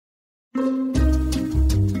Hello,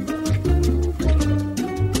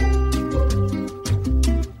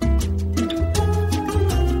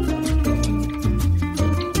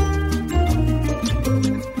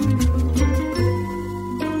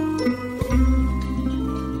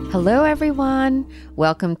 everyone.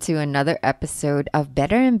 Welcome to another episode of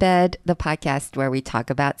Better in Bed, the podcast where we talk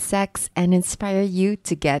about sex and inspire you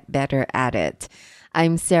to get better at it.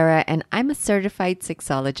 I'm Sarah, and I'm a certified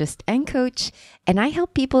sexologist and coach, and I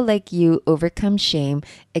help people like you overcome shame,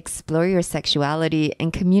 explore your sexuality,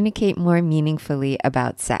 and communicate more meaningfully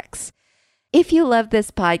about sex. If you love this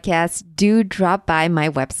podcast, do drop by my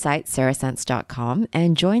website, sarahsense.com,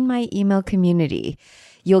 and join my email community.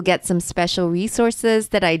 You'll get some special resources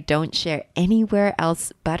that I don't share anywhere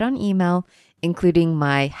else but on email, including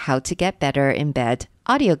my How to Get Better in Bed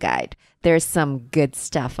audio guide. There's some good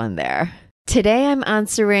stuff on there. Today, I'm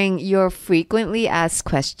answering your frequently asked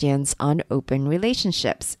questions on open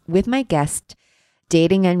relationships with my guest,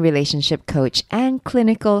 dating and relationship coach and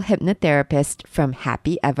clinical hypnotherapist from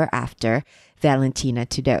Happy Ever After, Valentina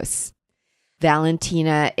Tudos.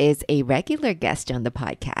 Valentina is a regular guest on the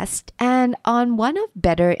podcast, and on one of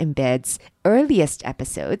Better in Bed's earliest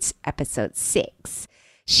episodes, episode 6,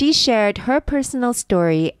 she shared her personal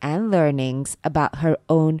story and learnings about her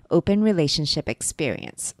own open relationship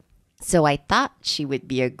experience. So I thought she would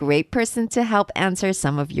be a great person to help answer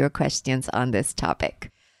some of your questions on this topic.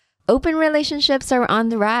 Open relationships are on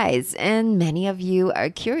the rise, and many of you are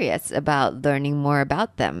curious about learning more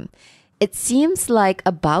about them. It seems like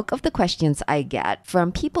a bulk of the questions I get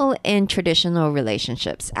from people in traditional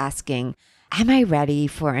relationships asking, am I ready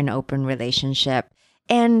for an open relationship?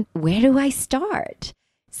 And where do I start?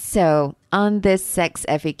 So on this Sex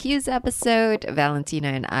FAQs episode, Valentina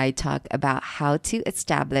and I talk about how to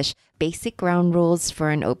establish basic ground rules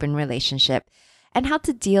for an open relationship and how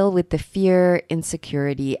to deal with the fear,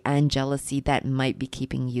 insecurity, and jealousy that might be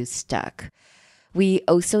keeping you stuck. We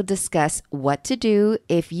also discuss what to do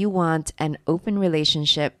if you want an open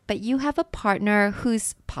relationship, but you have a partner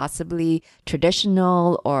who's possibly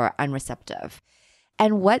traditional or unreceptive,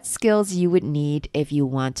 and what skills you would need if you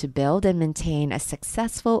want to build and maintain a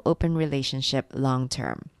successful open relationship long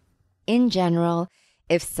term. In general,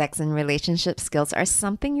 if sex and relationship skills are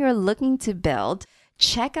something you're looking to build,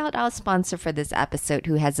 check out our sponsor for this episode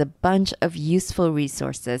who has a bunch of useful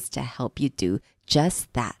resources to help you do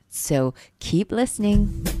just that. So keep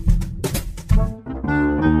listening.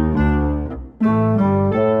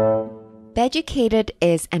 Beducated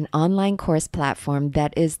is an online course platform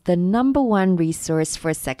that is the #1 resource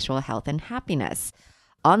for sexual health and happiness.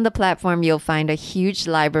 On the platform, you'll find a huge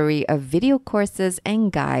library of video courses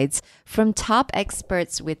and guides from top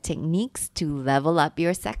experts with techniques to level up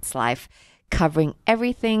your sex life, covering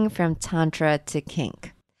everything from tantra to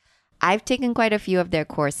kink. I've taken quite a few of their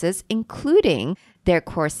courses, including their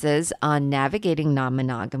courses on navigating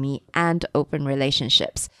non-monogamy and open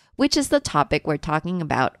relationships, which is the topic we're talking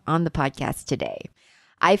about on the podcast today.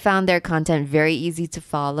 I found their content very easy to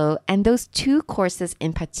follow, and those 2 courses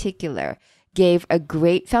in particular gave a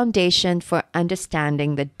great foundation for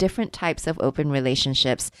understanding the different types of open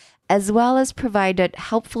relationships, as well as provided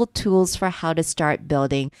helpful tools for how to start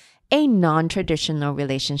building a non-traditional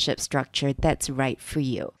relationship structure that's right for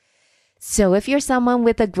you. So if you're someone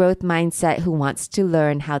with a growth mindset who wants to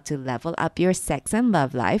learn how to level up your sex and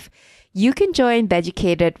love life, you can join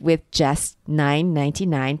Beducated with just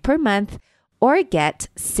 $9.99 per month or get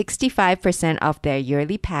 65% off their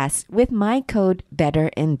yearly pass with my code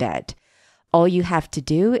BETTERINBED. All you have to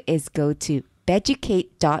do is go to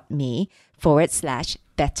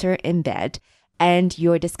beducate.me/betterinbed and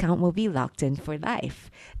your discount will be locked in for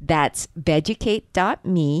life. That's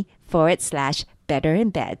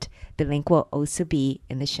beducate.me/betterinbed. The link will also be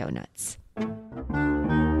in the show notes.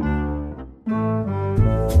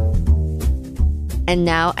 And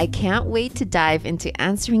now I can't wait to dive into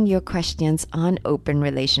answering your questions on open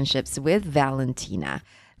relationships with Valentina.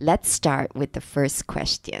 Let's start with the first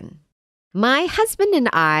question. My husband and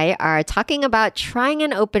I are talking about trying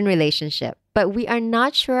an open relationship, but we are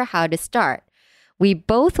not sure how to start. We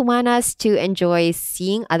both want us to enjoy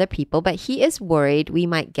seeing other people, but he is worried we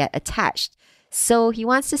might get attached. So he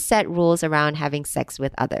wants to set rules around having sex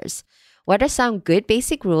with others. What are some good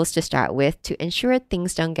basic rules to start with to ensure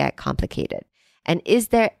things don't get complicated? And is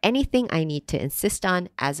there anything I need to insist on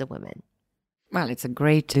as a woman? Well, it's a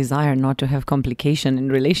great desire not to have complication in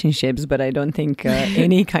relationships, but I don't think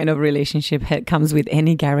any kind of relationship comes with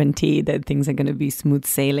any guarantee that things are going to be smooth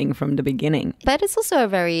sailing from the beginning. But it's also a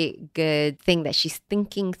very good thing that she's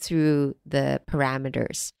thinking through the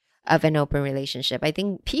parameters of an open relationship. I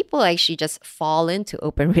think people actually just fall into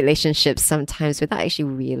open relationships sometimes without actually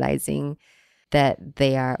realizing that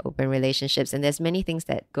they are open relationships. And there's many things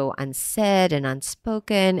that go unsaid and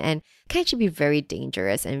unspoken and can actually be very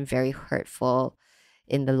dangerous and very hurtful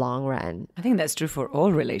in the long run. I think that's true for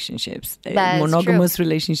all relationships. That's monogamous true.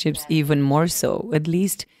 relationships even more so. At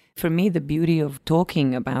least for me, the beauty of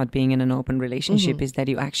talking about being in an open relationship is that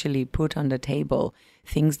you actually put on the table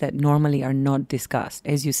things that normally are not discussed.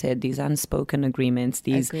 As you said, these unspoken agreements,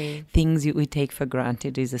 these things we take for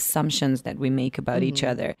granted, these assumptions that we make about each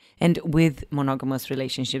other. And with monogamous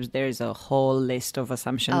relationships, there's a whole list of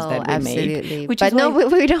assumptions that we make. But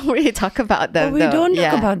we don't really talk about them. We don't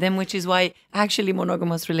talk about them, which is why actually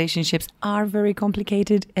monogamous relationships are very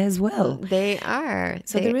complicated as well. They are.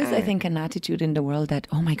 So there is, I think, an attitude in the world that,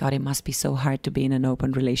 oh my God, it must be so hard to be in an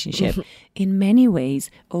open relationship. In many ways,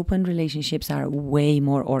 open relationships are way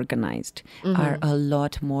more organized, are a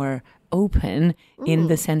lot more open in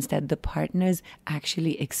the sense that the partners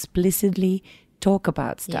actually explicitly talk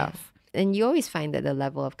about stuff. Yeah. And you always find that the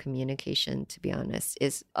level of communication, to be honest,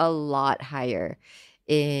 is a lot higher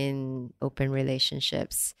in open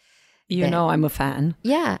relationships. You know I'm a fan.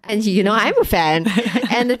 Yeah. And you know I'm a fan.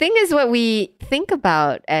 And the thing is, what we think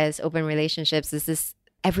about as open relationships is this.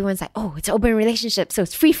 Everyone's like, oh, it's an open relationship, so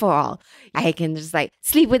it's free for all. I can just like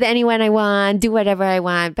sleep with anyone I want, do whatever I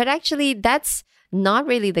want. But actually, that's not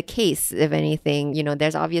really the case, if anything. You know,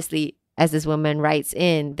 there's obviously, as this woman writes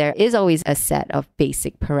in, there is always a set of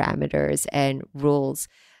basic parameters and rules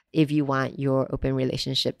if you want your open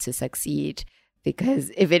relationship to succeed.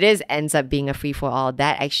 Because if it ends up being a free for all,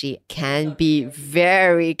 that actually can be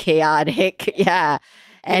very chaotic. Yeah.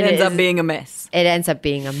 And it ends up being a mess. It ends up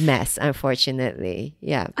being a mess, unfortunately.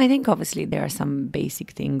 Yeah. I think obviously there are some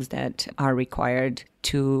basic things that are required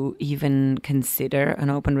to even consider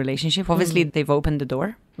an open relationship. Obviously, they've opened the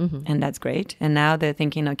door and that's great. And now they're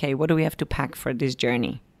thinking, okay, what do we have to pack for this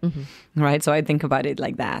journey? Right? So I think about it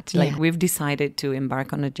like that. Like we've decided to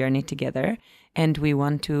embark on a journey together and we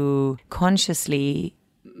want to consciously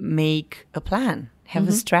make a plan. Have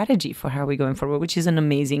a strategy for how we're going forward, which is an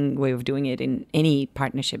amazing way of doing it in any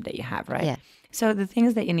partnership that you have, right? Yeah. So the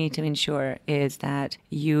things that you need to ensure is that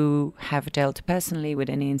you have dealt personally with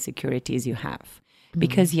any insecurities you have.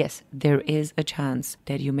 Because yes, there is a chance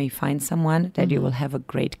that you may find someone that you will have a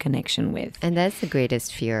great connection with. And that's the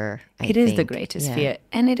greatest fear, I think. It is the greatest fear.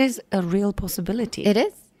 And it is a real possibility. It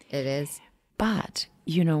is. It is. But,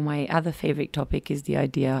 you know, my other favorite topic is the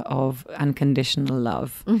idea of unconditional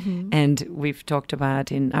love. And we've talked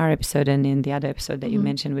about in our episode and in the other episode that you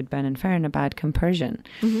mentioned with Ben and Farron about compersion.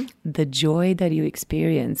 The joy that you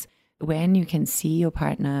experience when you can see your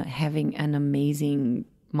partner having an amazing,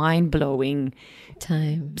 mind-blowing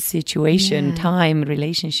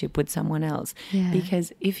relationship with someone else. Yeah.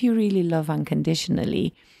 Because if you really love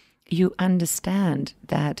unconditionally, you understand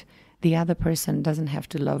that the other person doesn't have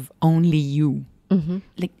to love only you.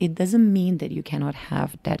 Like it doesn't mean that you cannot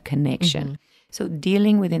have that connection. So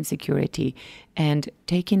dealing with insecurity and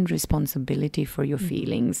taking responsibility for your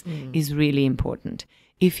feelings is really important.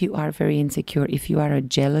 If you are very insecure, if you are a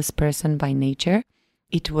jealous person by nature,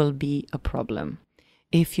 it will be a problem.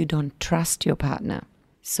 If you don't trust your partner,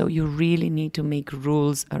 so you really need to make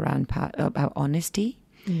rules around about honesty,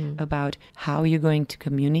 about how you're going to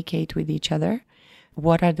communicate with each other.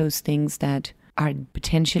 What are those things that are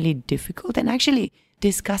potentially difficult, and actually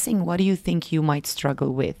discussing what do you think you might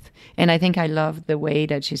struggle with. And I think I love the way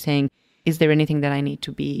that she's saying, is there anything that I need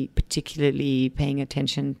to be particularly paying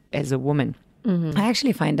attention as a woman? I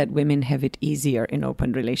actually find that women have it easier in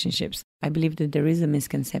open relationships. I believe that there is a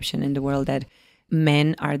misconception in the world that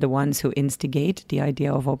men are the ones who instigate the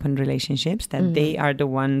idea of open relationships, that they are the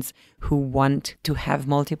ones who want to have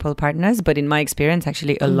multiple partners. But in my experience,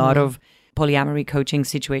 actually a lot of polyamory coaching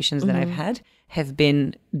situations that I've had have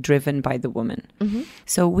been driven by the woman.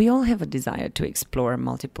 So we all have a desire to explore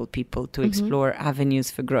multiple people, to explore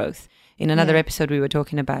avenues for growth. In another episode, we were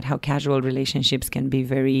talking about how casual relationships can be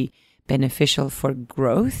very beneficial for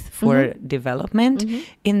growth, for development.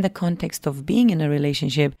 In the context of being in a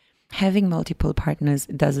relationship, having multiple partners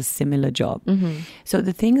does a similar job. So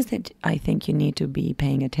the things that I think you need to be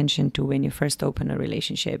paying attention to when you first open a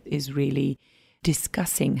relationship is really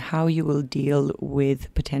discussing how you will deal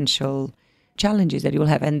with potential challenges that you will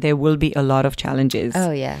have. And there will be a lot of challenges.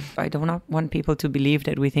 Oh, yeah. I don't want people to believe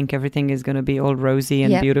that we think everything is going to be all rosy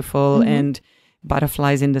and beautiful and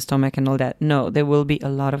butterflies in the stomach and all that. No, there will be a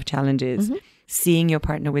lot of challenges. seeing your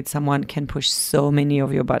partner with someone can push so many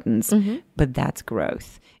of your buttons, but that's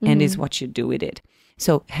growth and is what you do with it.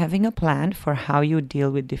 So having a plan for how you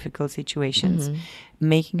deal with difficult situations,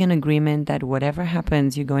 making an agreement that whatever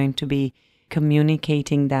happens, you're going to be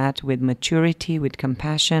communicating that with maturity, with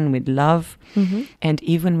compassion, with love. And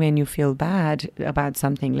even when you feel bad about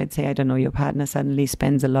something, let's say, I don't know, your partner suddenly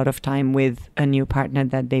spends a lot of time with a new partner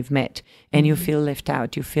that they've met and you feel left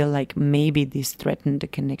out, you feel like maybe this threatened the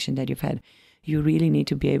connection that you've had. You really need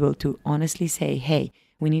to be able to honestly say, hey,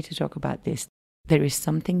 we need to talk about this. There is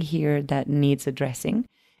something here that needs addressing.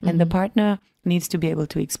 And the partner needs to be able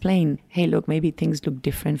to explain, hey, look, maybe things look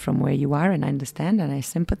different from where you are, and I understand and I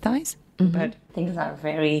sympathize. But things are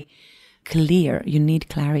very clear. You need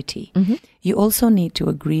clarity. You also need to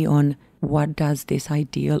agree on what does this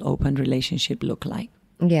ideal open relationship look like.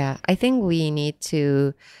 Yeah, I think we need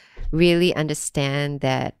to really understand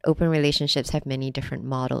that open relationships have many different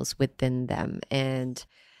models within them, and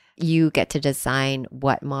you get to design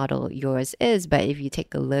what model yours is. But if you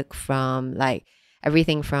take a look from like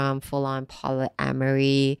everything from full-on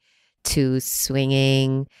polyamory to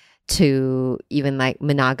swinging to even like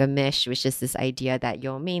monogamish, which is this idea that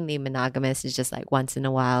you're mainly monogamous, is just like once in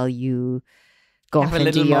a while you go off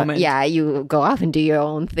and do your moment. Yeah, you go off and do your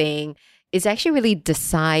own thing. It's actually really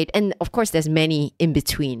decide, and of course there's many in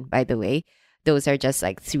between, by the way. Those are just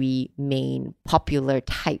like 3 main popular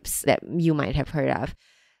types that you might have heard of.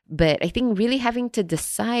 But I think really having to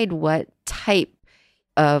decide what type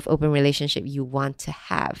of open relationship you want to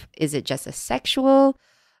have. Is it just a sexual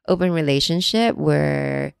open relationship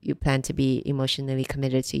where you plan to be emotionally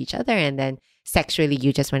committed to each other and then sexually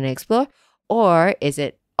you just want to explore? Or is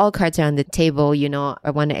it all cards are on the table, you know,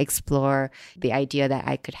 I want to explore the idea that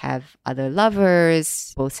I could have other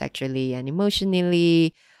lovers, both sexually and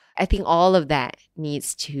emotionally. I think all of that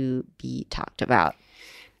needs to be talked about.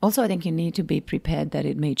 Also, I think you need to be prepared that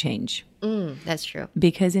it may change. That's true.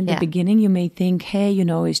 Because in the beginning, you may think, hey, you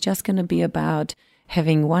know, it's just going to be about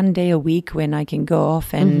having one day a week when I can go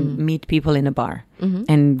off and meet people in a bar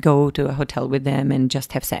and go to a hotel with them and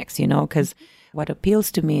just have sex, you know, because what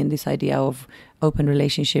appeals to me in this idea of open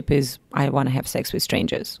relationship is I want to have sex with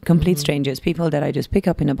strangers, complete strangers, people that I just pick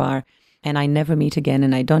up in a bar and I never meet again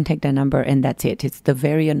and I don't take their number and that's it. It's the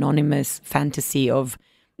very anonymous fantasy of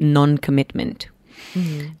non-commitment.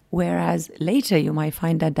 Whereas later you might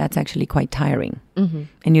find that that's actually quite tiring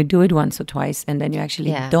and you do it once or twice and then you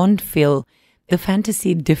actually don't feel the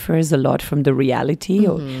fantasy differs a lot from the reality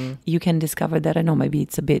or you can discover that, I know, maybe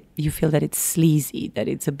it's a bit, you feel that it's sleazy, that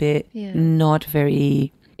it's a bit not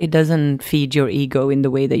very, it doesn't feed your ego in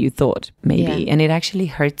the way that you thought maybe and it actually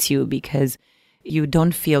hurts you because you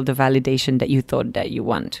don't feel the validation that you thought that you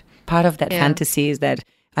want. Part of that fantasy is that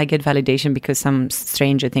I get validation because some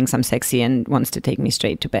stranger thinks I'm sexy and wants to take me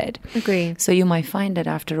straight to bed. Agree. So you might find that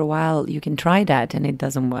after a while you can try that and it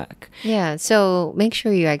doesn't work. Yeah. So make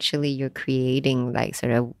sure you're creating like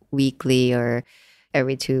sort of weekly or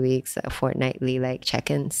every 2 weeks, fortnightly like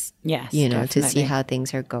check-ins. Yes, you know, definitely. to see how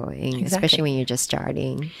things are going, especially when you're just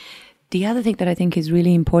starting. The other thing that I think is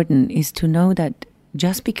really important is to know that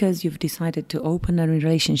just because you've decided to open a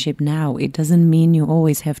relationship now, it doesn't mean you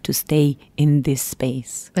always have to stay in this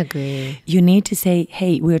space. Agree. You need to say,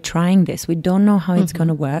 hey, we're trying this. We don't know how it's going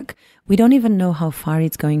to work. We don't even know how far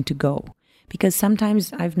it's going to go. Because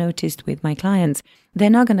sometimes I've noticed with my clients, they're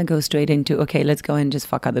not going to go straight into, okay, let's go and just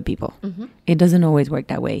fuck other people. It doesn't always work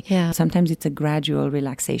that way. Yeah. Sometimes it's a gradual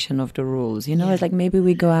relaxation of the rules. You know, it's like maybe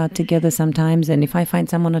we go out together sometimes and if I find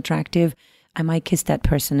someone attractive, I might kiss that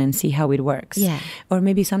person and see how it works. Yeah. Or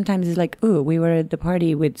maybe sometimes it's like, oh, we were at the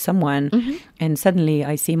party with someone and suddenly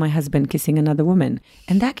I see my husband kissing another woman.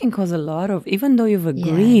 And that can cause a lot of, even though you've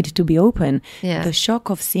agreed to be open, the shock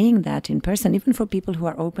of seeing that in person, even for people who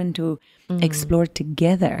are open to explore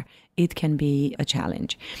together, it can be a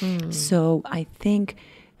challenge. So I think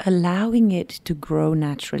allowing it to grow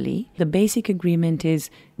naturally. The basic agreement is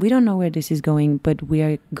we don't know where this is going, but we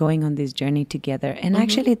are going on this journey together. And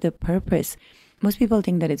actually the purpose, most people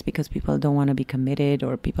think that it's because people don't want to be committed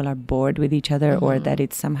or people are bored with each other or that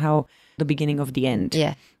it's somehow the beginning of the end,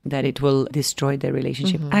 that it will destroy their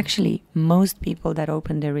relationship. Actually, most people that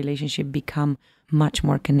open their relationship become much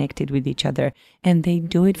more connected with each other and they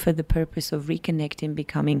do it for the purpose of reconnecting,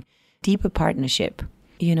 becoming deeper partnership.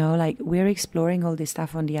 You know, like we're exploring all this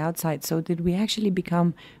stuff on the outside. So did we actually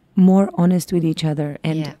become more honest with each other?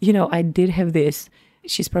 And, you know, I did have this.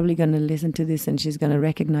 She's probably going to listen to this and she's going to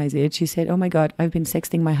recognize it. She said, oh my God, I've been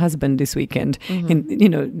sexting my husband this weekend. And, you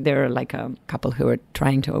know, there are like a couple who are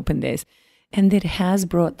trying to open this. And it has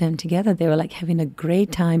brought them together. They were like having a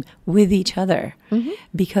great time with each other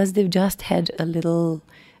because they've just had a little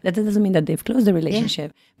That doesn't mean that they've closed the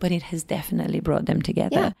relationship, but it has definitely brought them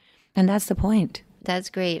together. Yeah. And that's the point. That's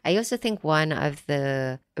great. I also think one of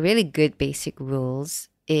the really good basic rules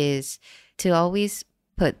is to always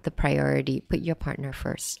put your partner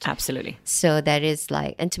first. Absolutely. So that is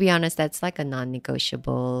like, and to be honest, that's like a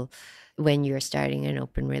non-negotiable when you're starting an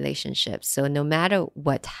open relationship. So no matter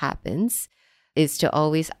what happens, is to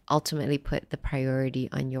always ultimately put the priority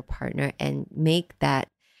on your partner and make that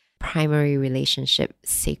primary relationship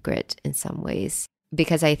sacred in some ways.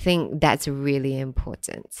 Because I think that's really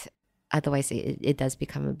important. Otherwise, it does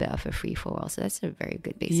become a bit of a free-for-all. So that's a very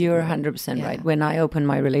good basic You're rule. 100% right. When I opened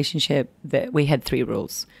my relationship, we had 3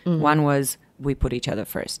 rules. One was we put each other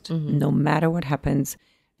first. No matter what happens,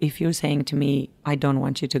 if you're saying to me, I don't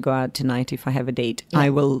want you to go out tonight if I have a date, I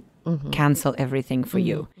will cancel everything for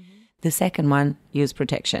you. The second one, use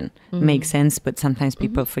protection. Makes sense, but sometimes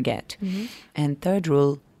people forget. And third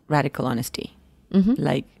rule, radical honesty.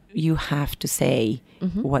 Like, you have to say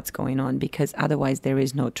what's going on, because otherwise there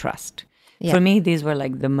is no trust. Yeah. For me, these were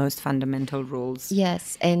like the most fundamental rules.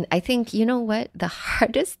 Yes. And I think, you know what? The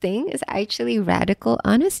hardest thing is actually radical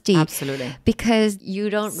honesty. Absolutely. Because you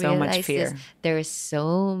don't so realize much fear. this. There is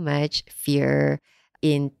so much fear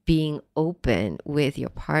in being open with your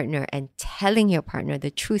partner and telling your partner the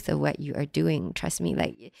truth of what you are doing. Trust me,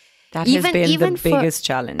 like that has been the biggest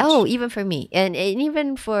challenge. Oh, even for me. And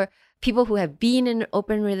even for people who have been in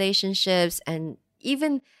open relationships, and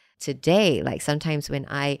even today, like sometimes when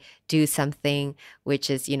I do something which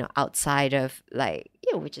is, outside of like,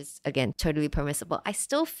 which is again totally permissible, I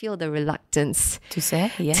still feel the reluctance to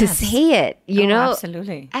say it, you know?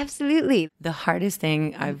 Absolutely. The hardest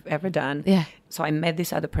thing I've ever done. Yeah. So I met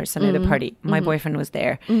this other person at a party. My boyfriend was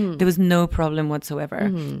there. There was no problem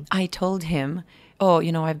whatsoever. I told him,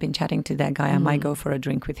 I've been chatting to that guy. I might go for a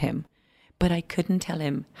drink with him. But I couldn't tell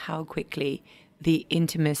him how quickly the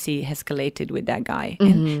intimacy escalated with that guy.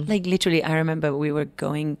 And like literally, I remember we were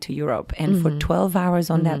going to Europe, and for 12 hours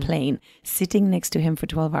on that plane, sitting next to him for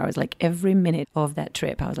 12 hours, like every minute of that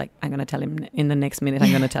trip, I was like, I'm going to tell him in the next minute, I'm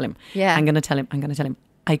going to tell him. I'm going to tell him.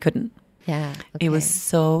 I couldn't. Yeah. Okay. It was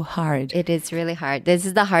so hard. It is really hard. This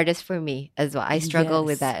is the hardest for me as well. I struggle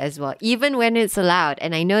with that as well, even when it's allowed.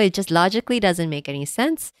 And I know it just logically doesn't make any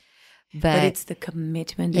sense. But it's the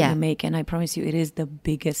commitment that you make. And I promise you, it is the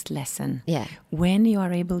biggest lesson. Yeah. When you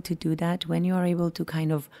are able to do that, when you are able to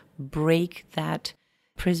kind of break that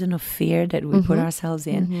prison of fear that we put ourselves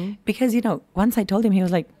in. Because, once I told him, he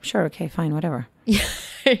was like, sure, okay, fine, whatever. Yeah,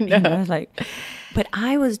 I know. I was like, but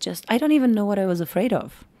I don't even know what I was afraid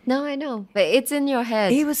of. No, I know. But it's in your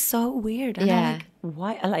head. It was so weird. And I'm like,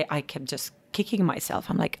 why? I kept just kicking myself.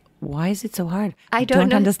 I'm like, why is it so hard? I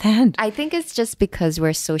don't understand. I think it's just because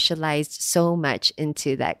we're socialized so much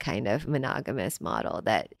into that kind of monogamous model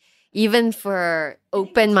that even for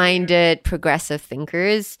open-minded, progressive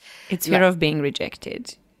thinkers, it's fear of being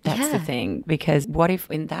rejected. That's the thing. Because what if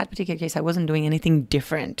in that particular case, I wasn't doing anything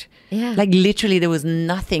different? Yeah. Like literally there was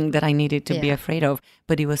nothing that I needed to be afraid of.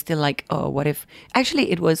 But it was still like, oh, what if...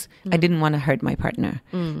 Actually, it was, I didn't want to hurt my partner.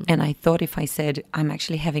 And I thought if I said, I'm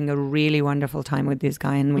actually having a really wonderful time with this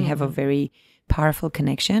guy and we have a very powerful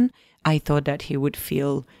connection, I thought that he would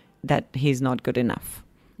feel that he's not good enough.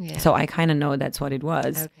 Yeah. So I kind of know that's what it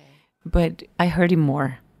was. Okay. But I hurt him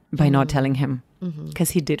more by not telling him. Because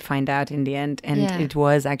he did find out in the end. And it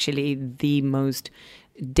was actually the most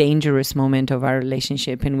dangerous moment of our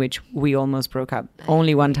relationship in which we almost broke up.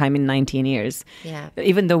 Only one time in 19 years. Yeah.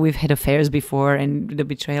 Even though we've had affairs before and the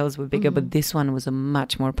betrayals were bigger, but this one was a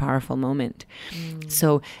much more powerful moment.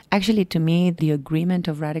 So actually, to me, the agreement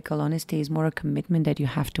of radical honesty is more a commitment that you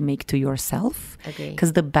have to make to yourself.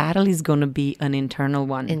 Because the battle is going to be an internal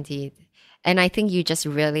one. Indeed. And I think you just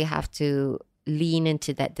really have to lean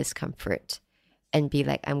into that discomfort and be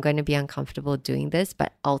like, I'm going to be uncomfortable doing this,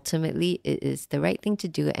 but ultimately it is the right thing to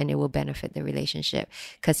do and it will benefit the relationship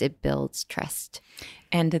because it builds trust.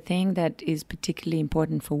 And the thing that is particularly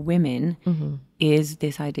important for women is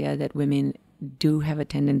this idea that women do have a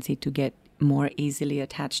tendency to get more easily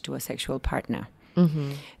attached to a sexual partner.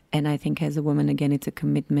 And I think as a woman, again, it's a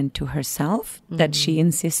commitment to herself that she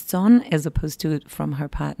insists on as opposed to from her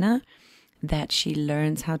partner, that she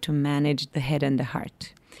learns how to manage the head and the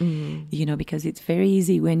heart. Because it's very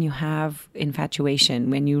easy when you have infatuation,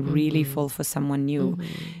 when you really fall for someone new,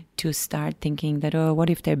 to start thinking that, oh, what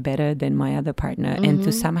if they're better than my other partner? And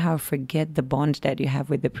to somehow forget the bond that you have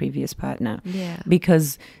with the previous partner. Yeah.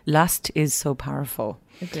 Because lust is so powerful.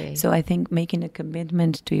 Okay. So I think making a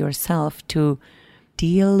commitment to yourself to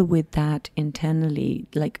deal with that internally,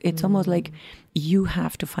 like it's almost like you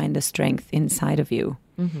have to find the strength inside of you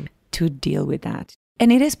to deal with that.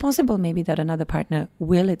 And it is possible maybe that another partner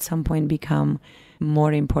will at some point become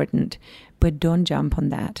more important, but don't jump on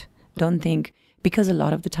that. Don't think, because a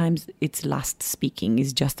lot of the times it's lust speaking,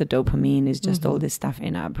 it's just the dopamine, it's just all this stuff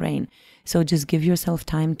in our brain. So just give yourself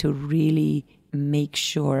time to really make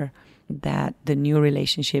sure that the new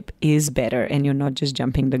relationship is better and you're not just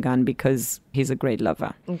jumping the gun because he's a great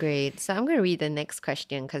lover. Great. So I'm going to read the next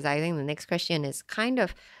question because I think the next question is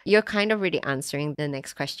you're kind of really answering the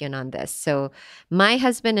next question on this. So my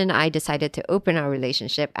husband and I decided to open our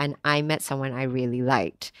relationship and I met someone I really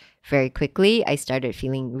liked. Very quickly, I started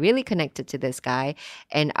feeling really connected to this guy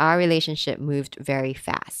and our relationship moved very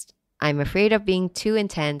fast. I'm afraid of being too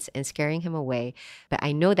intense and scaring him away, but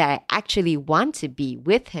I know that I actually want to be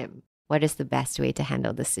with him. What is the best way to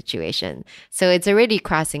handle this situation? So it's already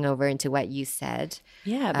crossing over into what you said.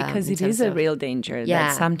 Yeah, because it is a real danger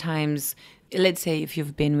that sometimes, let's say if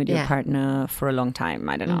you've been with your partner for a long time,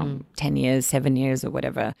 I don't know, 10 years, 7 years or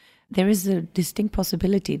whatever, there is a distinct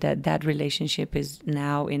possibility that that relationship is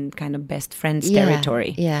now in kind of best friends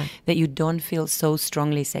territory. Yeah. That you don't feel so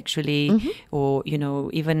strongly sexually or, you know,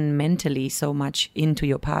 even mentally so much into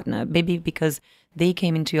your partner. Maybe because they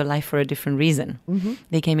came into your life for a different reason.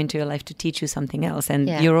 They came into your life to teach you something else. And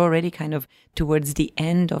you're already kind of towards the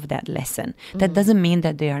end of that lesson. That doesn't mean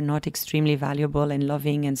that they are not extremely valuable and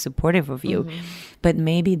loving and supportive of you. But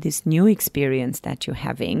maybe this new experience that you're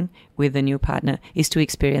having with a new partner is to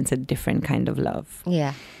experience a different kind of love.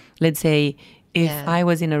 Yeah. Let's say if I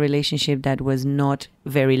was in a relationship that was not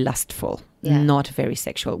very lustful, not very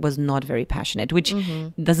sexual, was not very passionate, which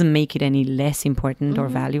doesn't make it any less important or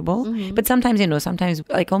valuable. But sometimes, you know,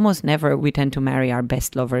 like almost never we tend to marry our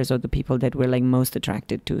best lovers or the people that we're like most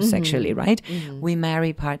attracted to sexually, right? We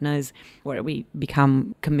marry partners or we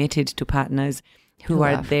become committed to partners who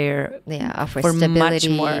are there for much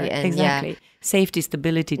more. And exactly. Safety,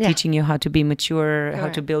 stability, teaching you how to be mature, how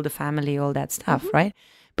to build a family, all that stuff, right?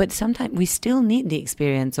 But sometimes we still need the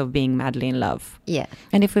experience of being madly in love. Yeah.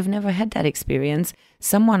 And if we've never had that experience,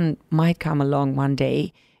 someone might come along one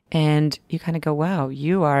day and you kind of go, wow,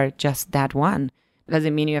 you are just that one. Does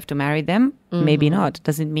it mean you have to marry them? Maybe not.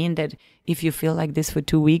 Does it mean that if you feel like this for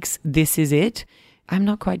 2 weeks, this is it? I'm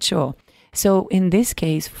not quite sure. So in this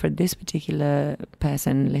case, for this particular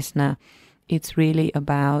person, listener, it's really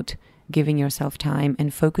about giving yourself time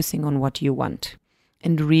and focusing on what you want.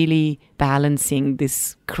 And really balancing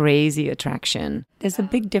this crazy attraction. There's a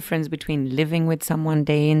big difference between living with someone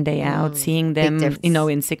day in, day out, seeing them, you know,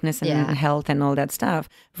 in sickness and health and all that stuff,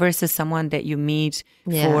 versus someone that you meet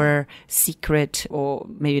for secret, or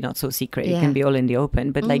maybe not so secret, it can be all in the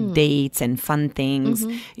open, but like dates and fun things.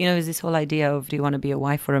 You know, there's this whole idea of, do you want to be a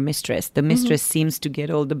wife or a mistress? The mistress seems to get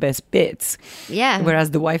all the best bits. Yeah.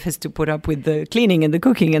 Whereas the wife has to put up with the cleaning and the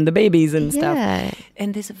cooking and the babies and stuff.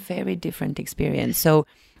 And there's a very different experience. So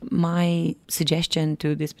my suggestion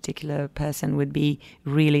to this particular person would be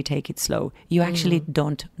really take it slow. You actually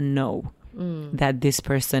don't know that this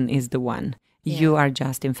person is the one. You are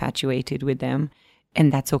just infatuated with them,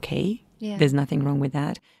 and that's okay. There's nothing wrong with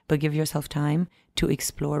that. But give yourself time to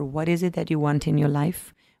explore what is it that you want in your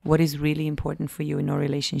life, what is really important for you in a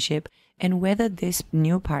relationship, and whether this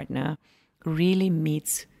new partner really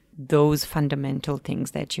meets those fundamental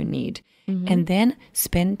things that you need. And then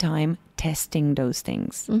spend time testing those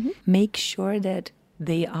things. Make sure that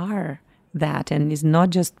they are that and is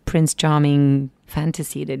not just Prince Charming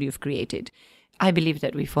fantasy that you've created. I believe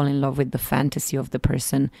that we fall in love with the fantasy of the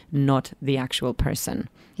person, not the actual person.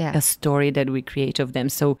 A story that we create of them.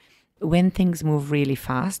 So when things move really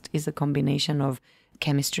fast is a combination of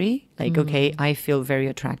chemistry, like, okay, I feel very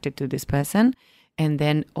attracted to this person, and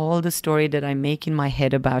then all the story that I make in my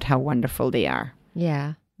head about how wonderful they are.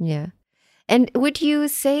 Yeah. And would you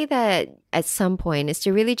say that at some point is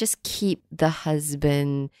to really just keep the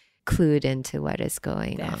husband clued into what is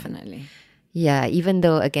going on? Definitely. Yeah, even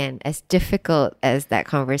though, again, as difficult as that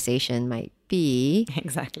conversation might be.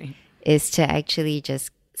 Exactly. Is to actually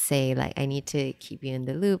just say, like, I need to keep you in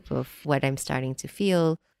the loop of what I'm starting to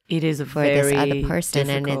feel. It is for this other person,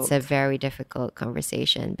 and it's a very difficult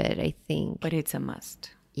conversation, but I think... But it's a must.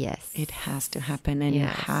 Yes. It has to happen, and you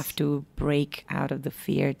have to break out of the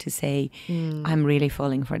fear to say, I'm really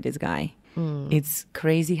falling for this guy. It's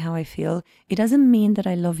crazy how I feel. It doesn't mean that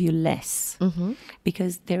I love you less,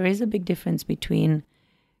 because there is a big difference between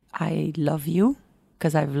I love you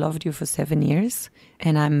because I've loved you for 7 years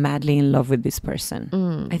and I'm madly in love with this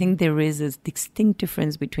person. I think there is a distinct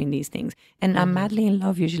difference between these things. And I'm madly in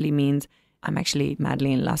love usually means I'm actually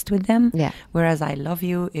madly in lust with them. Whereas I love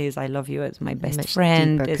you is I love you as my best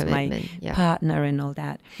friend, as my partner and all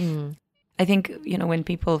that. I think, when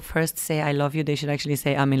people first say I love you, they should actually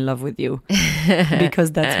say I'm in love with you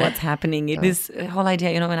because that's what's happening. This whole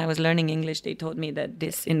idea, when I was learning English, they told me that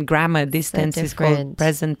in grammar, this tense is called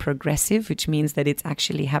present progressive, which means that it's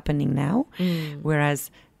actually happening now. Whereas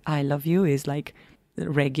I love you is like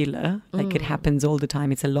regular, like it happens all the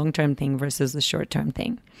time. It's a long-term thing versus a short-term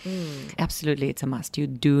thing. Absolutely, it's a must. You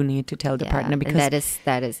do need to tell the partner, because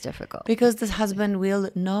that is difficult. Because the husband will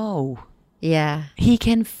know. Yeah. He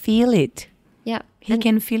can feel it. Yeah. He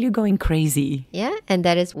can feel you going crazy. Yeah. And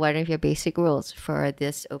that is one of your basic rules for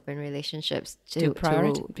this open relationships to work.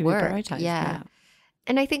 Prioritize. Yeah.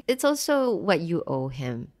 And I think it's also what you owe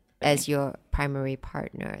him as your primary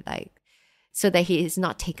partner, like, so that he is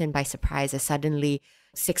not taken by surprise as suddenly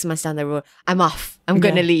 6 months down the road, I'm off. I'm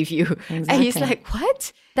going to leave you. Exactly. And he's like,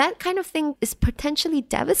 what? That kind of thing is potentially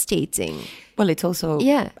devastating. Well, it's also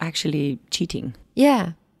actually cheating.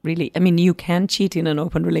 Yeah. Really. I mean, you can cheat in an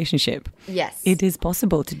open relationship. Yes. It is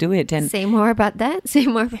possible to do it. And say more about that. Say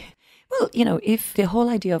more. Well, if the whole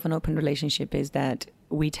idea of an open relationship is that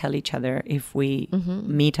we tell each other if we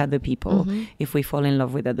meet other people, if we fall in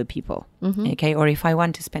love with other people, okay? Or if I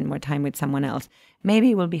want to spend more time with someone else, maybe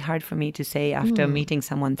it will be hard for me to say after meeting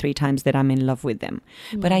someone 3 times that I'm in love with them.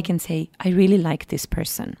 But I can say, I really like this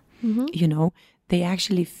person. They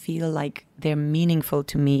actually feel like they're meaningful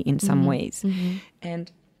to me in some ways.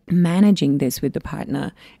 And managing this with the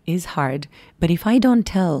partner is hard. But if I don't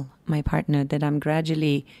tell my partner that I'm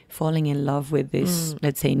gradually falling in love with this,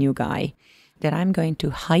 let's say, new guy, that I'm going to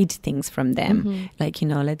hide things from them. Like,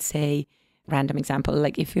 let's say, random example,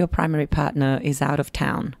 like if your primary partner is out of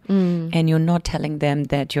town and you're not telling them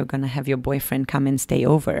that you're going to have your boyfriend come and stay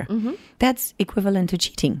over, that's equivalent to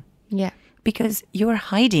cheating. Yeah. Because you're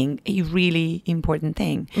hiding a really important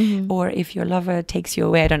thing. Or if your lover takes you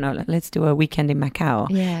away, I don't know, let's do a weekend in Macau.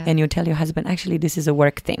 Yeah. And you tell your husband, actually, this is a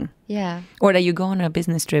work thing. Yeah. Or that you go on a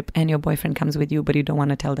business trip and your boyfriend comes with you, but you don't want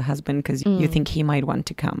to tell the husband because you think he might want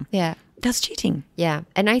to come. Yeah. That's cheating. Yeah.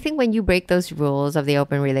 And I think when you break those rules of the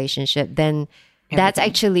open relationship, then that's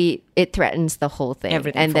actually, it threatens the whole thing.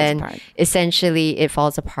 Everything and falls then apart. Essentially it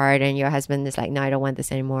falls apart and your husband is like, no, I don't want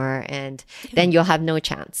this anymore. And then you'll have no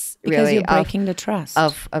chance because really you're breaking the trust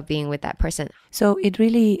of being with that person. So it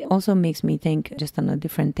really also makes me think, just on a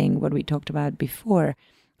different thing, what we talked about before,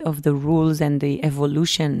 of the rules and the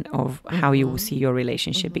evolution of how you see your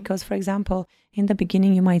relationship. Because, for example, in the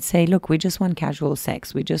beginning, you might say, look, we just want casual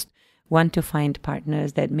sex. We just want to find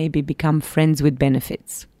partners that maybe become friends with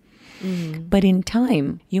benefits. But in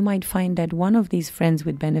time, you might find that one of these friends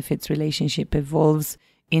with benefits relationship evolves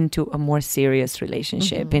into a more serious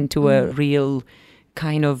relationship, into a real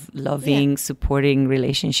kind of loving, supporting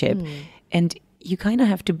relationship. And you kind of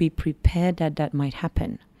have to be prepared that that might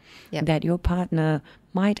happen. Yep. That your partner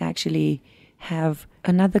might actually have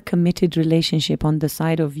another committed relationship on the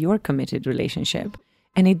side of your committed relationship.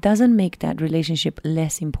 And it doesn't make that relationship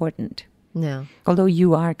less important. No. Although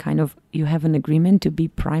you have an agreement to be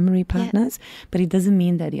primary partners, but it doesn't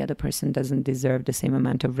mean that the other person doesn't deserve the same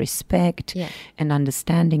amount of respect and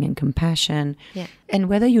understanding and compassion. Yeah. And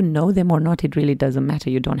whether you know them or not, it really doesn't matter.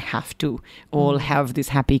 You don't have to all have this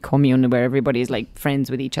happy commune where everybody is like friends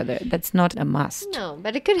with each other. That's not a must. No,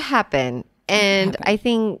 but it could happen. And I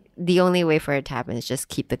think the only way for it to happen is just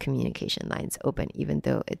keep the communication lines open, even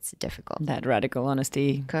though it's difficult. That radical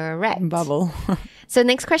honesty. Correct. Bubble. So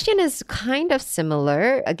next question is kind of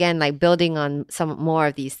similar. Again, like building on some more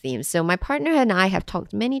of these themes. So my partner and I have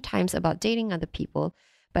talked many times about dating other people,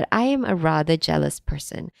 but I am a rather jealous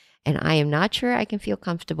person. And I am not sure I can feel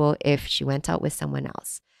comfortable if she went out with someone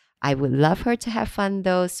else. I would love her to have fun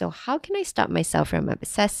though. So how can I stop myself from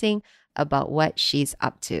obsessing about what she's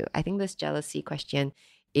up to? I think this jealousy question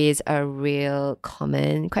is a real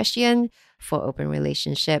common question for open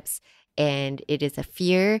relationships, and it is a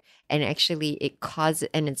fear, and actually it causes,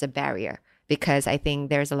 and it's a barrier, because I think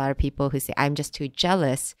there's a lot of people who say, I'm just too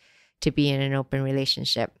jealous to be in an open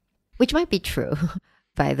relationship, which might be true,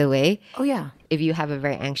 by the way. Oh yeah. If you have a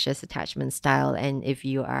very anxious attachment style and if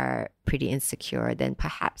you are pretty insecure, then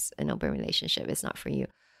perhaps an open relationship is not for you.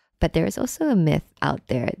 But there is also a myth out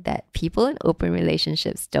there that people in open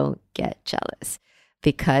relationships don't get jealous,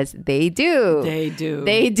 because they do. They do.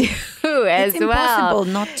 They do as well. It's impossible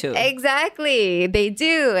not to. Exactly. They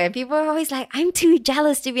do. And people are always like, I'm too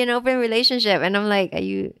jealous to be in an open relationship. And I'm like, are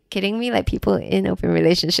you kidding me? Like, people in open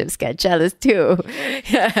relationships get jealous too.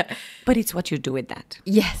 But it's what you do with that.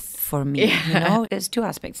 Yes. For me, there's 2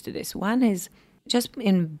 aspects to this. One is, just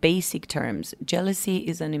in basic terms, jealousy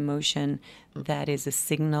is an emotion that is a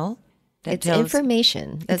signal It's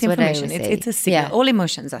information. That's it's what I information. would say. It's a signal. Yeah. All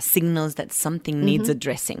emotions are signals that something needs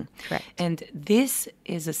addressing. Correct. And this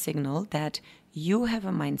is a signal that you have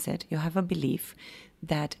a mindset, you have a belief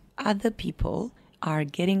that other people are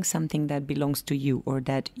getting something that belongs to you or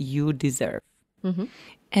that you deserve.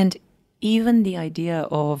 And even the idea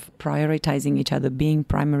of prioritizing each other, being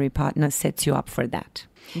primary partners, sets you up for that.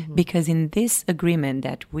 Because in this agreement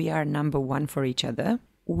that we are number one for each other,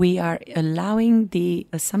 we are allowing the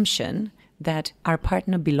assumption that our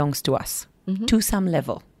partner belongs to us to some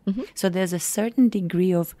level. So there's a certain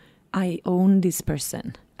degree of, I own this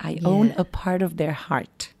person. I own a part of their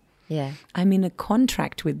heart. Yeah. I'm in a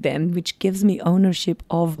contract with them, which gives me ownership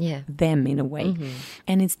of them in a way.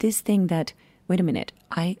 And it's this thing that, wait a minute,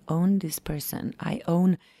 I own this person. I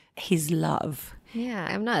own his love. Yeah,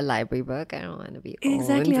 I'm not a library book. I don't want to be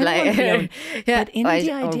Exactly, owned. I don't want to be owned. Yeah, But in the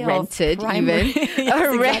idea or rented of primary, even. Yes,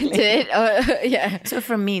 Or exactly. rented. Or, yeah. So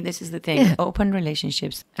for me, this is the thing. Open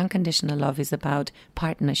relationships, unconditional love is about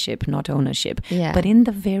partnership, not ownership. Yeah. But in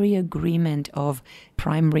the very agreement of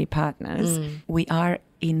primary partners, we are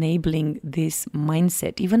enabling this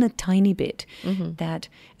mindset, even a tiny bit, that,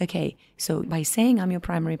 okay, so by saying I'm your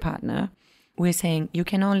primary partner, we're saying you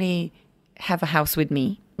can only have a house with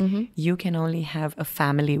me. You can only have a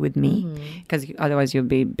family with me, because otherwise you'll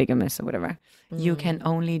be bigamous or whatever. You can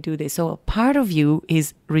only do this. So a part of you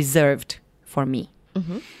is reserved for me.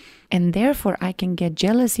 And therefore I can get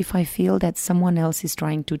jealous if I feel that someone else is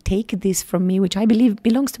trying to take this from me, which I believe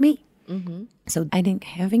belongs to me. So I think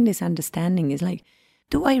having this understanding is like,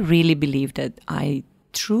 do I really believe that I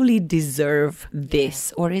truly deserve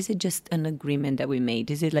this? Or is it just an agreement that we made?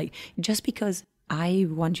 Is it like, just because I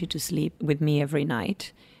want you to sleep with me every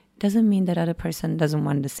night doesn't mean that other person doesn't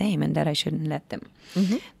want the same and that I shouldn't let them.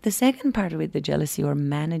 The second part with the jealousy, or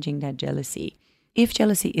managing that jealousy, if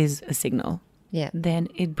jealousy is a signal, then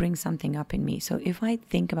it brings something up in me. So if I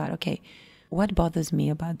think about, okay, what bothers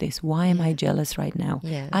me about this? Why am I jealous right now?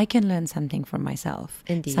 I can learn something for myself.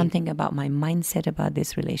 Indeed. Something about my mindset about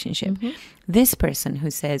this relationship. This person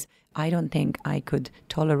who says, I don't think I could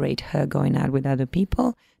tolerate her going out with other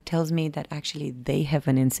people, tells me that actually they have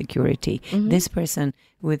an insecurity. This person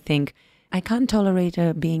would think, I can't tolerate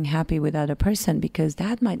her being happy with other person because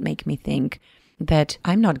that might make me think that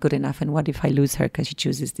I'm not good enough, and what if I lose her because she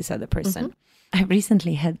chooses this other person? I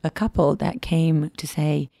recently had a couple that came to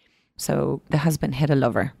say, so the husband had a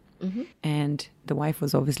lover. And the wife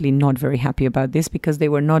was obviously not very happy about this because they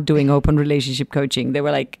were not doing open relationship coaching. They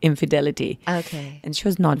were like infidelity. Okay. And she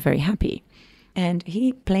was not very happy. And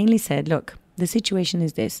he plainly said, look, the situation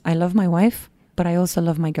is this. I love my wife, but I also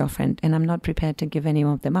love my girlfriend, and I'm not prepared to give any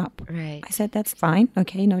of them up. Right. I said, that's fine.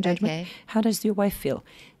 Okay, no judgment. Okay. How does your wife feel?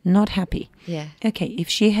 Not happy. Yeah. Okay, if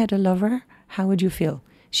she had a lover, how would you feel?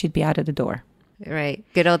 She'd be out of the door. Right.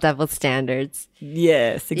 Good old double standards.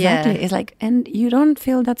 Yes, exactly. Yeah. It's like, and you don't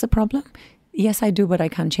feel that's a problem? Yes, I do, but I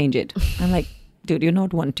can't change it. I'm like, dude, you're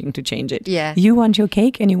not wanting to change it. Yeah. You want your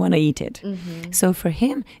cake and you want to eat it. So for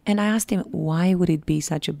him, and I asked him, why would it be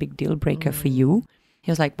such a big deal breaker for you?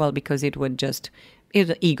 He was like, well, because it was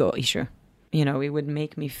an ego issue. You know, it would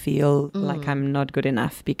make me feel like I'm not good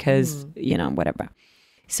enough because, you know, whatever.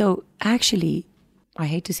 So actually, I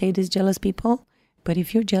hate to say this, jealous people, but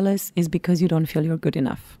if you're jealous, it's because you don't feel you're good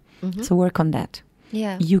enough. So work on that.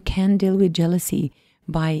 Yeah. You can deal with jealousy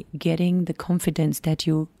by getting the confidence that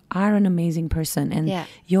you are an amazing person and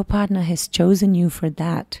your partner has chosen you for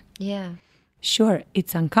that. Yeah. Sure,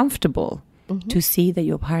 it's uncomfortable to see that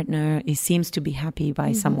your partner seems to be happy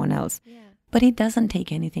by someone else. But it doesn't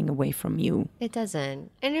take anything away from you. It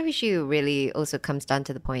doesn't. And I wish you really also comes down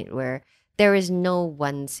to the point where there is no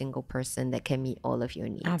one single person that can meet all of your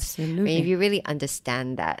needs. Absolutely. I mean, if you really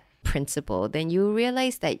understand that principle, then you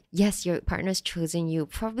realize that, yes, your partner's chosen you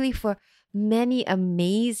probably for many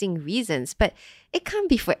amazing reasons, but it can't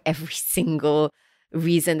be for every single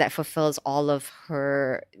reason that fulfills all of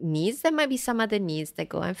her needs. There might be some other needs that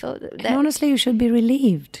go unfilled. And honestly, you should be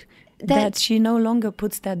relieved that she no longer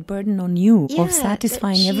puts that burden on you of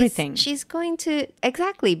satisfying everything. She's going to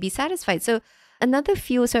exactly be satisfied. So another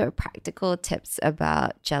few sort of practical tips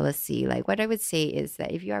about jealousy, like what I would say is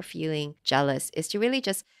that if you are feeling jealous, is to really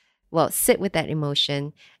just, sit with that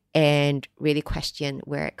emotion and really question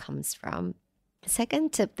where it comes from. The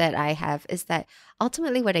second tip that I have is that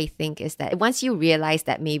ultimately what I think is that once you realize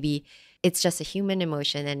that maybe it's just a human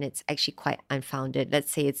emotion and it's actually quite unfounded,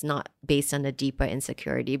 let's say it's not based on a deeper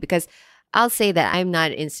insecurity, because I'll say that I'm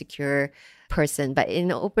not an insecure person, but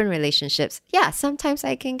in open relationships, sometimes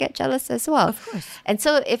I can get jealous as well. Of course. And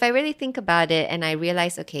so if I really think about it and I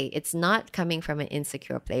realize, okay, it's not coming from an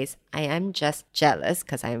insecure place, I am just jealous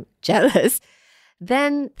because I'm jealous,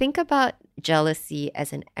 then think about jealousy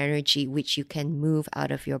as an energy which you can move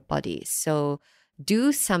out of your body. So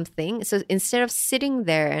do something. So instead of sitting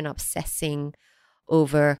there and obsessing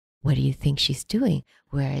over what do you think she's doing?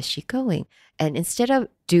 Where is she going? And instead of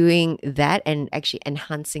doing that and actually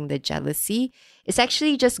enhancing the jealousy, it's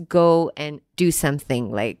actually just go and do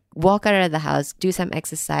something, like walk out of the house, do some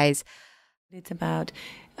exercise. It's about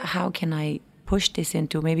how can I push this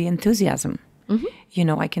into maybe enthusiasm?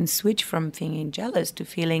 I can switch from feeling jealous to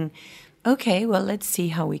feeling, okay, well, let's see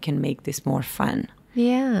how we can make this more fun.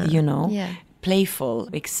 Yeah. Yeah. Playful,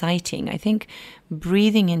 exciting. I think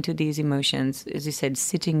breathing into these emotions, as you said,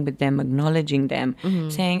 sitting with them, acknowledging them,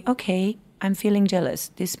 saying, okay, I'm feeling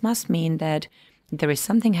jealous. This must mean that there is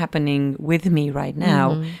something happening with me right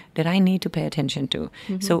now that I need to pay attention to.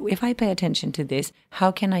 So if I pay attention to this,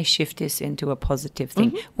 how can I shift this into a positive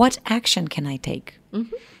thing? What action can I take?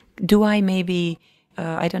 Do I maybe,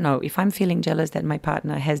 I don't know, if I'm feeling jealous that my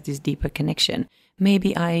partner has this deeper connection,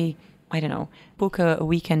 maybe I don't know, book a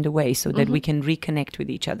weekend away so that we can reconnect with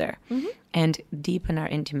each other and deepen our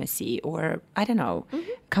intimacy, or I don't know,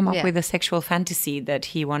 come up with a sexual fantasy that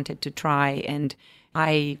he wanted to try and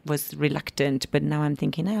I was reluctant, but now I'm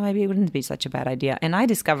thinking, maybe it wouldn't be such a bad idea. And I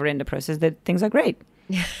discover in the process that things are great.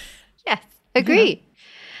 Yes, agree.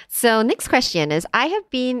 So next question is, I have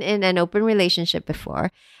been in an open relationship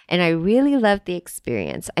before and I really loved the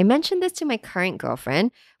experience. I mentioned this to my current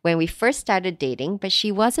girlfriend when we first started dating, but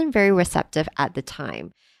she wasn't very receptive at the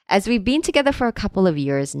time. As we've been together for a couple of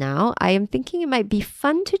years now, I am thinking it might be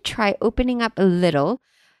fun to try opening up a little,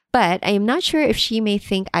 but I am not sure if she may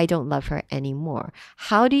think I don't love her anymore.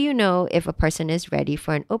 How do you know if a person is ready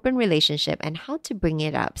for an open relationship and how to bring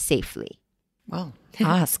it up safely? Well,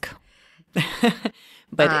 ask.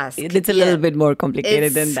 But it's a little bit more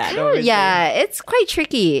complicated than that. It's quite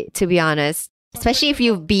tricky, to be honest, especially if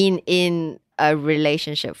you've been in a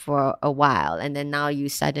relationship for a while and then now you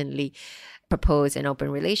suddenly propose an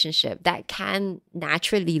open relationship. That can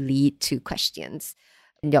naturally lead to questions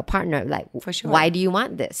in your partner, like, for sure, why do you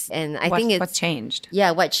want this? And I think what changed?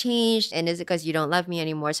 Yeah, what changed? And is it because you don't love me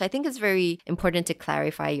anymore? So I think it's very important to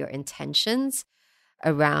clarify your intentions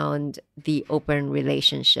around the open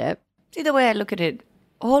relationship. See, the way I look at it,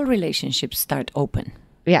 all relationships start open.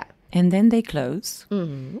 Yeah. And then they close.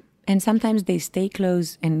 And sometimes they stay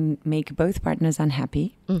close and make both partners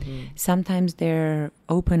unhappy. Sometimes they're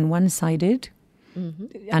open one-sided,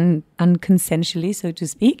 unconsensually, so to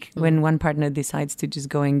speak, when one partner decides to just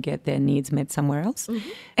go and get their needs met somewhere else.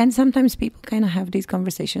 And sometimes people kind of have these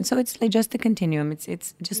conversations. So it's like just a continuum.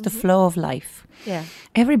 It's just the flow of life. Yeah.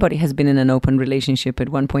 Everybody has been in an open relationship at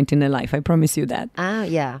one point in their life. I promise you that.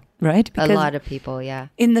 Yeah. Right? Because a lot of people, yeah.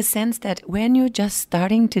 In the sense that when you're just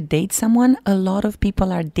starting to date someone, a lot of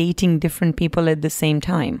people are dating different people at the same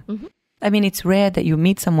time. I mean, it's rare that you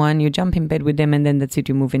meet someone, you jump in bed with them, and then that's it,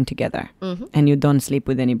 you move in together. And you don't sleep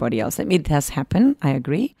with anybody else. I mean, it has happened, I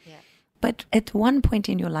agree. Yeah. But at one point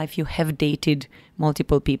in your life, you have dated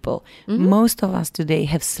multiple people. Most of us today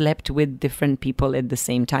have slept with different people at the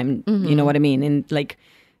same time. You know what I mean? In like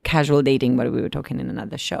casual dating, what we were talking in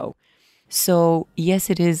another show. So yes,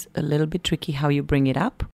 it is a little bit tricky how you bring it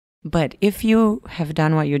up. But if you have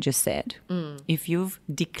done what you just said, if you've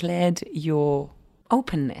declared your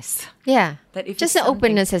openness. Yeah. That if just the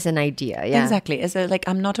openness as an idea. Yeah. Exactly. As a, like,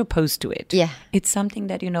 I'm not opposed to it. Yeah. It's something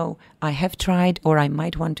that, I have tried or I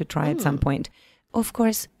might want to try at some point. Of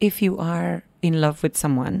course, if you are in love with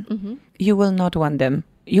someone, you will not want them.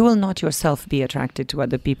 You will not yourself be attracted to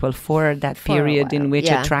other people for that period in which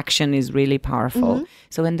attraction is really powerful.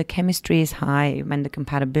 So when the chemistry is high, when the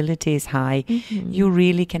compatibility is high, you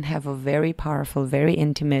really can have a very powerful, very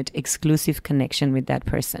intimate, exclusive connection with that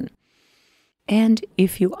person. And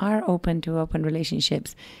if you are open to open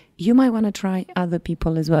relationships, you might want to try other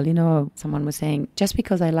people as well. Someone was saying, just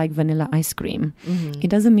because I like vanilla ice cream, it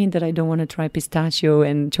doesn't mean that I don't want to try pistachio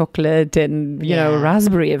and chocolate and,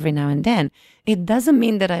 raspberry every now and then. It doesn't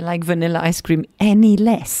mean that I like vanilla ice cream any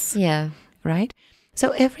less. Yeah. Right?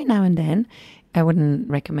 So every now and then, I wouldn't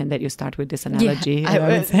recommend that you start with this analogy. Yeah, I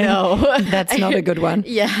would no. That's not a good one.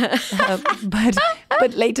 Yeah.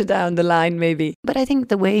 But later down the line, maybe. But I think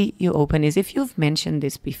the way you open is if you've mentioned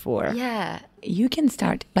this before, you can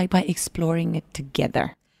start by exploring it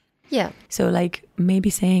together. Yeah. So maybe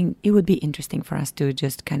saying it would be interesting for us to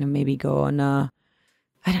just kind of maybe go on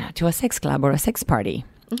to a sex club or a sex party.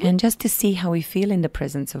 And just to see how we feel in the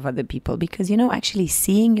presence of other people. Because, actually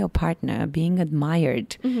seeing your partner being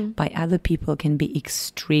admired by other people can be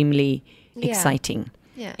extremely exciting.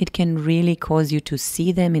 Yeah. It can really cause you to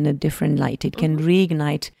see them in a different light. It can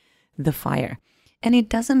reignite the fire. And it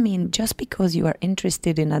doesn't mean just because you are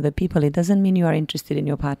interested in other people, it doesn't mean you are interested in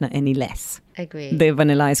your partner any less. Agree. The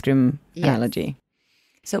vanilla ice cream analogy.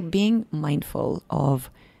 So being mindful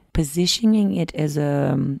of positioning it as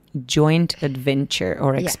a joint adventure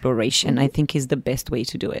or exploration, I think is the best way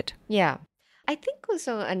to do it. Yeah. I think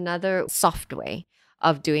also another soft way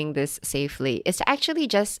of doing this safely is to actually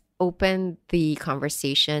just open the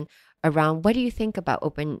conversation around what do you think about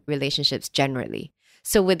open relationships generally?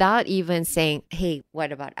 So without even saying, hey,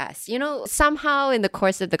 what about us? You know, somehow in the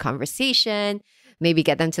course of the conversation, maybe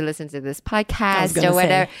get them to listen to this podcast or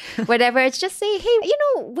whatever. It's just say, hey, you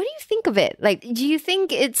know, what do you think of it? Like, do you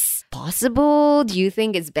think it's possible? Do you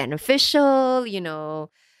think it's beneficial? You know,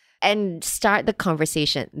 and start the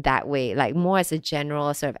conversation that way, like more as a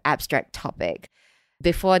general sort of abstract topic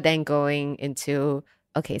before then going into,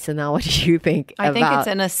 okay, so now what do you think I think it's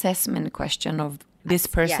an assessment question of this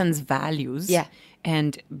person's values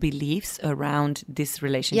and beliefs around this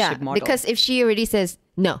relationship model. Because if she already says,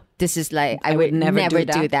 no, this is like, I would never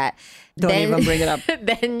do that. Don't even bring it up.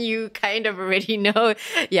 Then you kind of already know,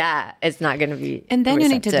 it's not going to be And then receptive. You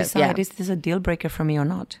need to decide, is this a deal breaker for me or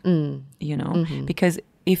not? You know, because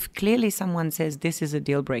if clearly someone says this is a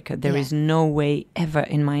deal breaker, there is no way ever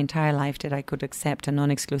in my entire life that I could accept a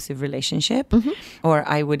non-exclusive relationship, or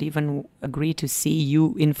I would even agree to see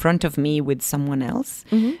you in front of me with someone else,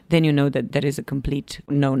 then you know that there is a complete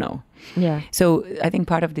no-no. Yeah. So I think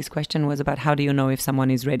part of this question was about how do you know if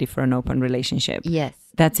someone is ready for an open relationship? Yes.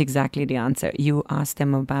 That's exactly the answer. You ask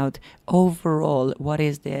them about overall, what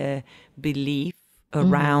is their belief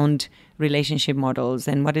around relationship models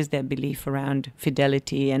and what is their belief around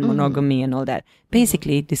fidelity and monogamy and all that.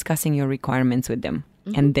 Basically discussing your requirements with them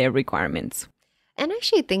and their requirements. And I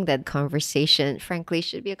actually think that conversation, frankly,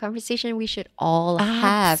 should be a conversation we should all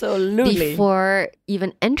have before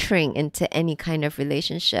even entering into any kind of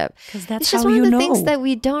relationship. Because that's it's just how one you of the know. things that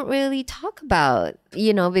we don't really talk about,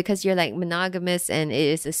 you know, because you're like monogamous and it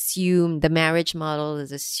is assumed, the marriage model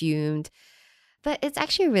is assumed. But it's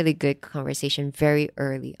actually a really good conversation very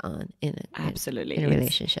early on in a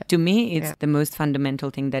relationship. To me, it's the most fundamental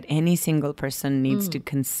thing that any single person needs to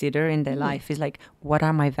consider in their life is like, what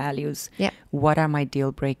are my values? Yeah. What are my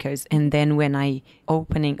deal breakers? And then when I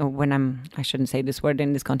shouldn't say this word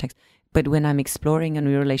in this context, but when I'm exploring a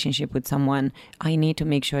new relationship with someone, I need to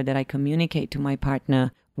make sure that I communicate to my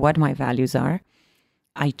partner what my values are.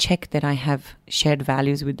 I check that I have shared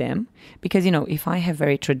values with them because, you know, if I have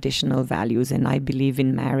very traditional values and I believe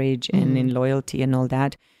in marriage and in loyalty and all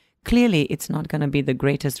that, clearly it's not going to be the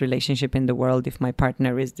greatest relationship in the world if my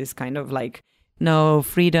partner is this kind of like, no,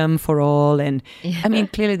 freedom for all. And I mean,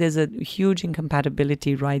 clearly there's a huge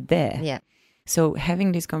incompatibility right there. Yeah. So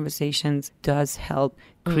having these conversations does help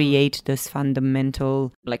create this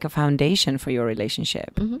fundamental, like a foundation for your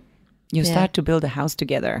relationship. You start to build a house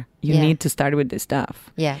together. You need to start with this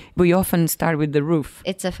stuff. Yeah. We often start with the roof.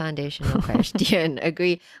 It's a foundational question.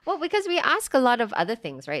 Agree. Well, because we ask a lot of other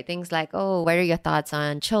things, right? Things like, oh, what are your thoughts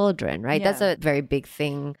on children, right? That's a very big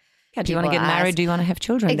thing. Yeah, do you want to get married? Do you want to have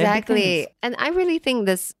children? Exactly. And I really think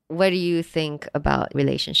this, what do you think about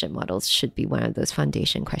relationship models should be one of those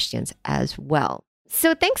foundation questions as well.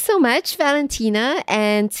 So thanks so much, Valentina.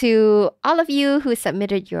 And to all of you who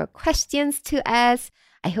submitted your questions to us,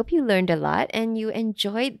 I hope you learned a lot and you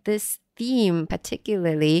enjoyed this theme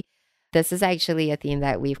particularly. This is actually a theme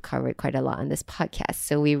that we've covered quite a lot on this podcast.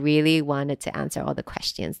 So we really wanted to answer all the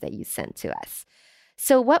questions that you sent to us.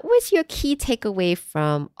 So what was your key takeaway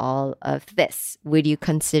from all of this? Would you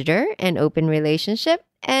consider an open relationship?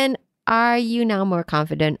 And are you now more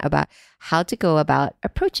confident about how to go about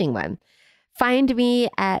approaching one? Find me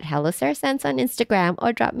at Hello Sarah Sense on Instagram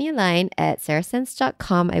or drop me a line at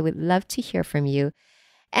sarahsense.com. I would love to hear from you.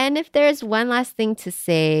 And if there's one last thing to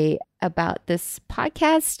say about this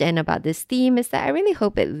podcast and about this theme is that I really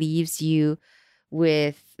hope it leaves you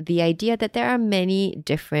with the idea that there are many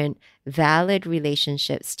different valid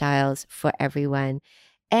relationship styles for everyone.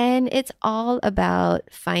 And it's all about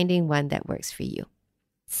finding one that works for you.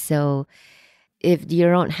 So if you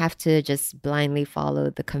don't have to just blindly follow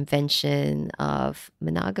the convention of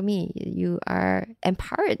monogamy, you are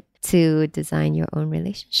empowered to design your own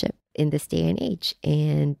relationship in this day and age.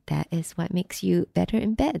 And that is what makes you better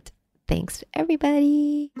in bed. Thanks,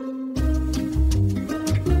 everybody.